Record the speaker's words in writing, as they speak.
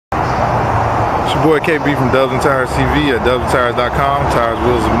It's your boy KB from Dubs and Tires TV at dubsandtires.com. Tires,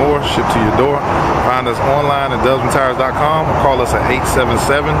 wheels, and more shipped to your door. Find us online at dubsandtires.com or call us at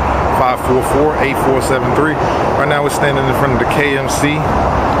 877-544-8473. Right now we're standing in front of the KMC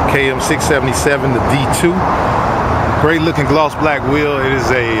KM677, the D2. Great looking gloss black wheel. It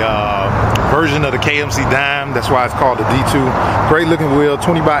is a version of the KMC Dime. That's why it's called the D2. Great looking wheel,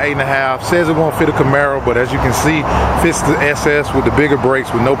 20 by 8.5. Says it won't fit a Camaro, but as you can see, fits the SS with the bigger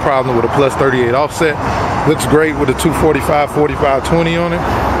brakes with no problem with a plus 38 offset. Looks great with a 245 45/20 on it.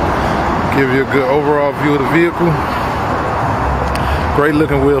 Give you a good overall view of the vehicle. Great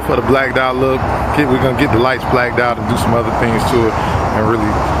looking wheel for the blacked out look. We're gonna get the lights blacked out and do some other things to it and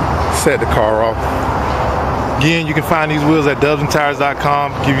really set the car off. Again, you can find these wheels at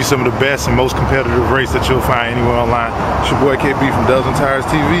dubsandtires.com. Give you some of the best and most competitive rates that you'll find anywhere online. It's your boy KB from Dubs and Tires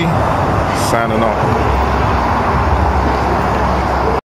TV, signing off.